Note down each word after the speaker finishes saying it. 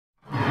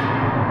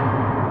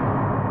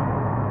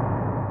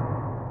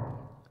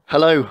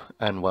Hello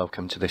and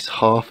welcome to this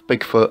half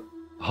Bigfoot,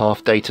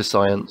 half data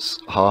science,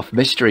 half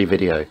mystery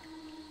video.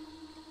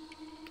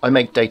 I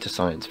make data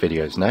science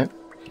videos now.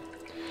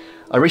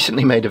 I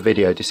recently made a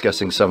video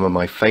discussing some of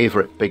my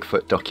favourite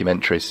Bigfoot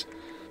documentaries.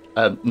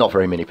 Not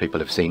very many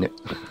people have seen it.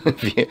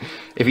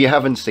 If you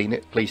haven't seen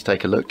it, please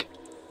take a look.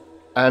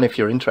 And if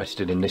you're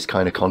interested in this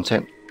kind of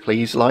content,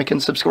 please like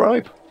and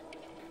subscribe.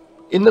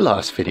 In the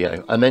last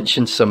video, I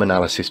mentioned some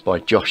analysis by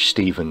Josh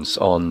Stevens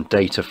on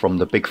data from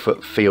the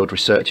Bigfoot Field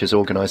Researchers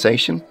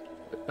Organisation,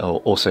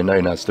 also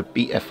known as the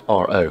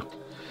BFRO.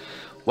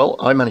 Well,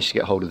 I managed to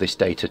get hold of this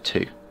data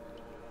too.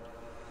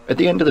 At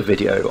the end of the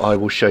video, I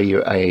will show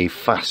you a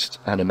fast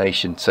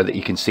animation so that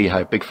you can see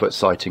how Bigfoot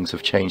sightings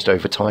have changed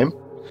over time,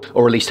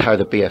 or at least how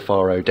the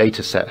BFRO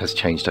dataset has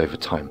changed over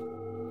time.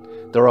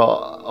 There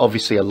are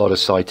obviously a lot of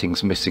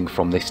sightings missing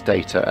from this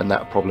data, and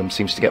that problem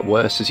seems to get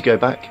worse as you go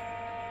back.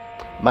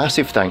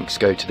 Massive thanks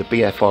go to the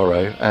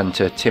BFRO and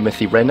to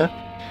Timothy Renner.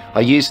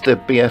 I used the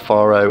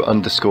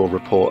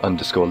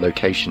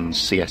BFRO_report_locations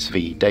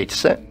CSV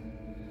dataset,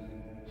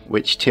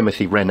 which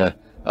Timothy Renner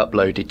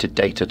uploaded to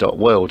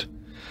data.world.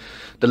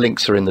 The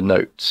links are in the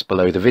notes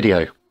below the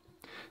video.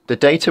 The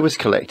data was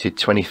collected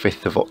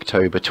 25th of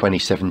October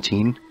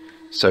 2017,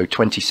 so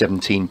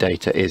 2017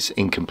 data is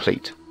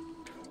incomplete.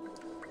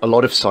 A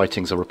lot of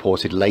sightings are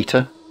reported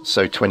later,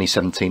 so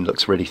 2017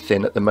 looks really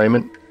thin at the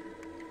moment.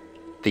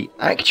 The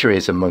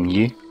actuaries among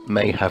you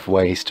may have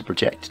ways to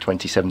project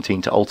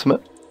 2017 to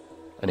ultimate,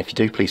 and if you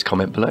do, please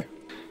comment below.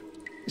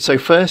 So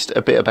first,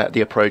 a bit about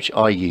the approach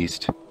I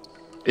used.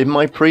 In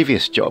my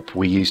previous job,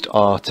 we used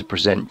R to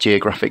present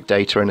geographic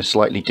data in a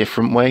slightly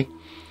different way,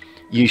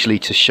 usually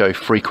to show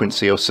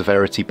frequency or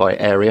severity by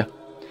area.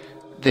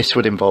 This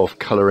would involve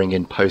colouring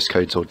in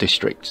postcodes or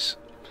districts,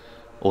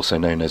 also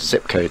known as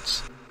zip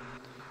codes.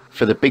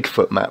 For the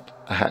Bigfoot map,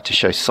 I had to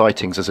show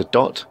sightings as a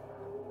dot,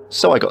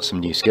 so I got some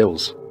new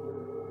skills.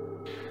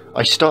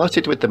 I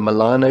started with the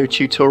Milano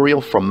tutorial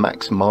from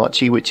Max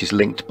Marchi, which is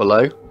linked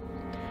below.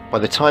 By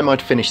the time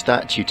I'd finished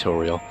that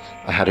tutorial,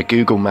 I had a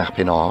Google map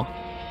in R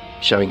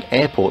showing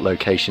airport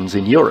locations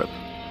in Europe.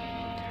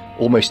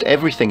 Almost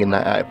everything in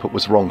that output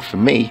was wrong for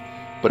me,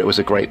 but it was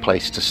a great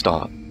place to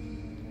start.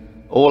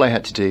 All I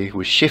had to do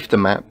was shift the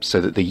map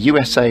so that the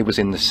USA was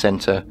in the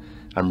centre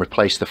and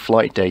replace the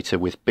flight data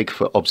with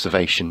Bigfoot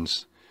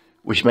observations,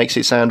 which makes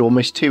it sound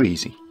almost too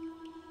easy.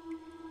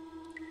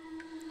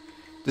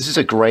 This is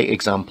a great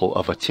example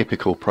of a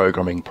typical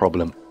programming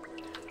problem.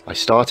 I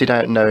started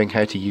out knowing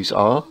how to use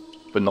R,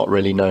 but not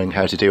really knowing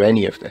how to do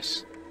any of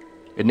this.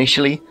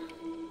 Initially,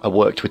 I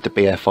worked with the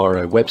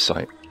BFRO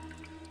website,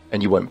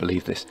 and you won't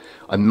believe this.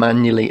 I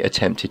manually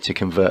attempted to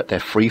convert their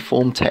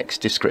free-form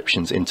text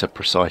descriptions into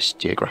precise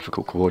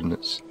geographical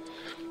coordinates.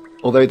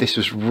 Although this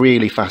was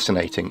really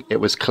fascinating, it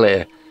was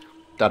clear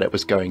that it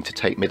was going to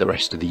take me the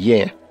rest of the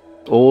year.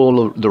 All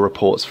of the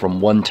reports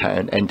from one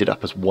town ended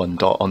up as one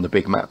dot on the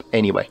big map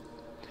anyway.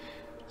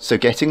 So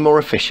getting more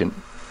efficient,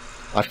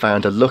 I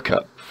found a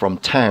lookup from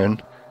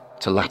town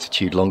to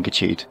latitude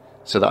longitude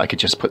so that I could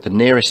just put the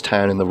nearest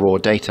town in the raw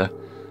data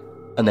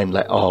and then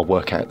let R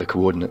work out the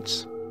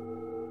coordinates.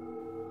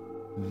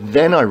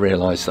 Then I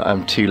realised that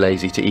I'm too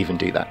lazy to even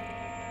do that.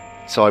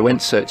 So I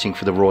went searching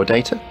for the raw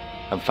data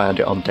and found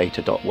it on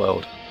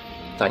data.world.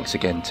 Thanks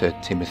again to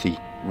Timothy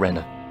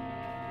Renner.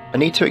 I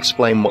need to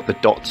explain what the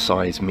dot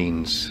size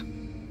means.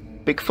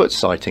 Bigfoot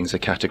sightings are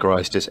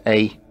categorised as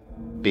A,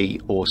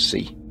 B or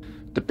C.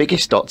 The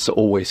biggest dots are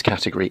always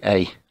category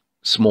A,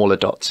 smaller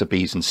dots are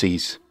Bs and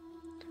Cs.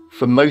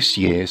 For most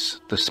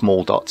years, the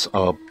small dots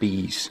are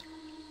Bs.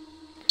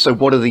 So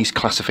what are these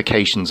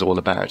classifications all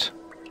about?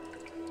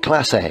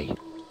 Class A.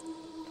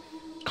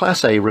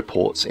 Class A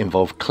reports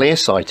involve clear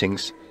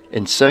sightings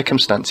in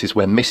circumstances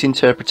where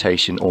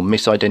misinterpretation or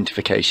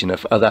misidentification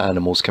of other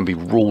animals can be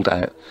ruled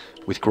out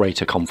with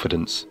greater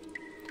confidence.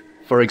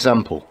 For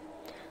example,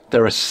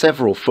 there are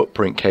several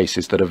footprint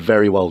cases that are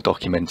very well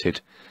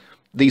documented.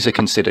 These are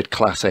considered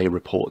Class A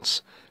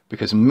reports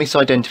because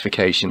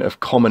misidentification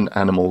of common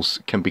animals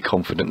can be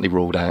confidently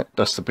ruled out,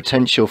 thus the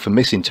potential for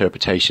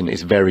misinterpretation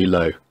is very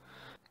low.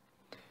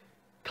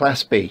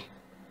 Class B.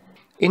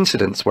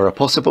 Incidents where a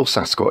possible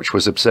Sasquatch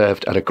was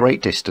observed at a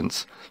great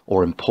distance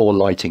or in poor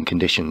lighting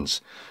conditions,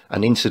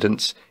 and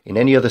incidents in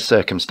any other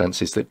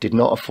circumstances that did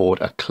not afford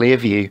a clear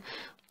view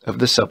of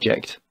the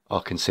subject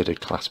are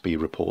considered Class B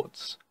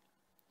reports.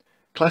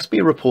 Class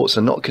B reports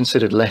are not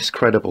considered less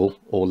credible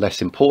or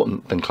less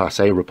important than Class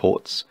A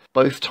reports.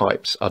 Both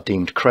types are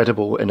deemed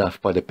credible enough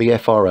by the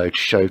BFRO to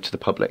show to the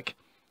public.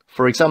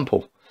 For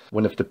example,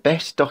 one of the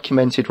best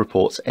documented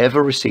reports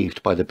ever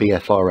received by the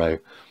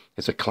BFRO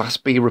is a Class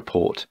B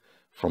report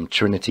from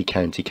Trinity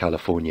County,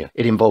 California.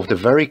 It involved a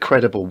very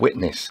credible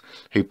witness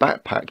who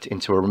backpacked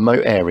into a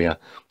remote area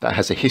that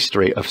has a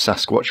history of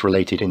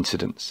Sasquatch-related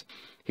incidents.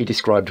 He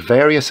described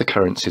various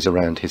occurrences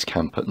around his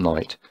camp at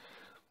night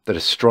that are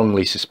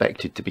strongly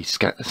suspected to be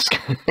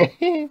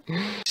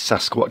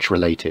Sasquatch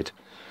related.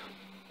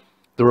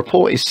 The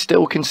report is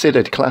still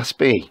considered Class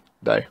B,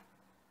 though,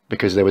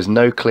 because there was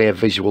no clear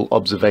visual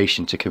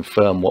observation to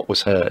confirm what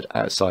was heard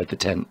outside the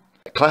tent.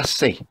 Class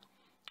C.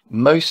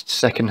 Most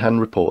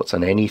second-hand reports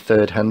and any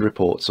third-hand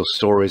reports or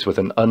stories with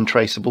an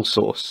untraceable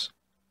source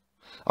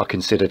are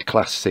considered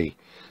Class C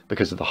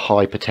because of the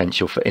high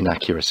potential for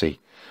inaccuracy.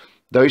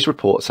 Those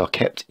reports are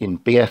kept in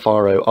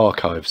BFRO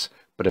archives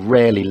but are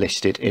rarely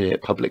listed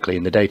publicly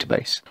in the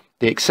database.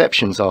 The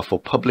exceptions are for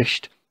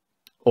published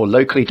or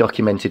locally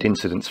documented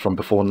incidents from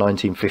before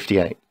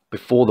 1958,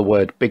 before the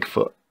word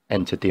Bigfoot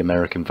entered the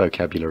American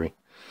vocabulary,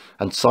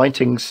 and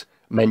sightings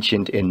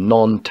mentioned in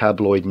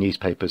non-tabloid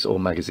newspapers or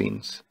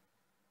magazines.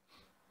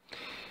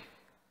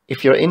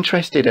 If you're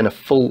interested in a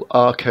full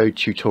R code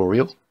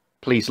tutorial,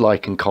 please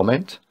like and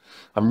comment.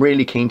 I'm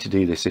really keen to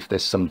do this if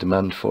there's some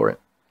demand for it.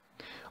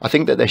 I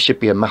think that there should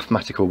be a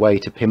mathematical way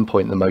to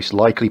pinpoint the most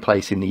likely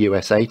place in the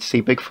USA to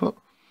see Bigfoot.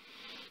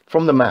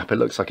 From the map, it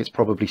looks like it's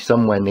probably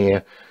somewhere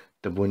near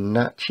the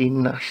Wenatchee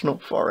National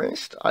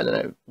Forest. I don't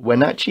know,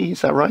 Wenatchee,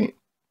 is that right?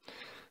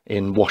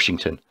 In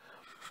Washington.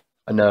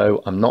 I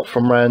know I'm not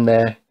from around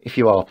there. If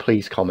you are,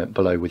 please comment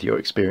below with your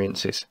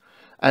experiences.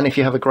 And if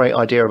you have a great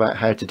idea about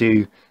how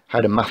to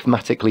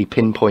mathematically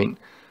pinpoint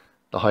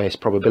the highest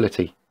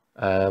probability,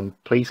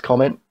 please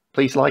comment,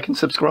 please like and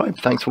subscribe.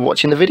 Thanks for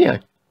watching the video.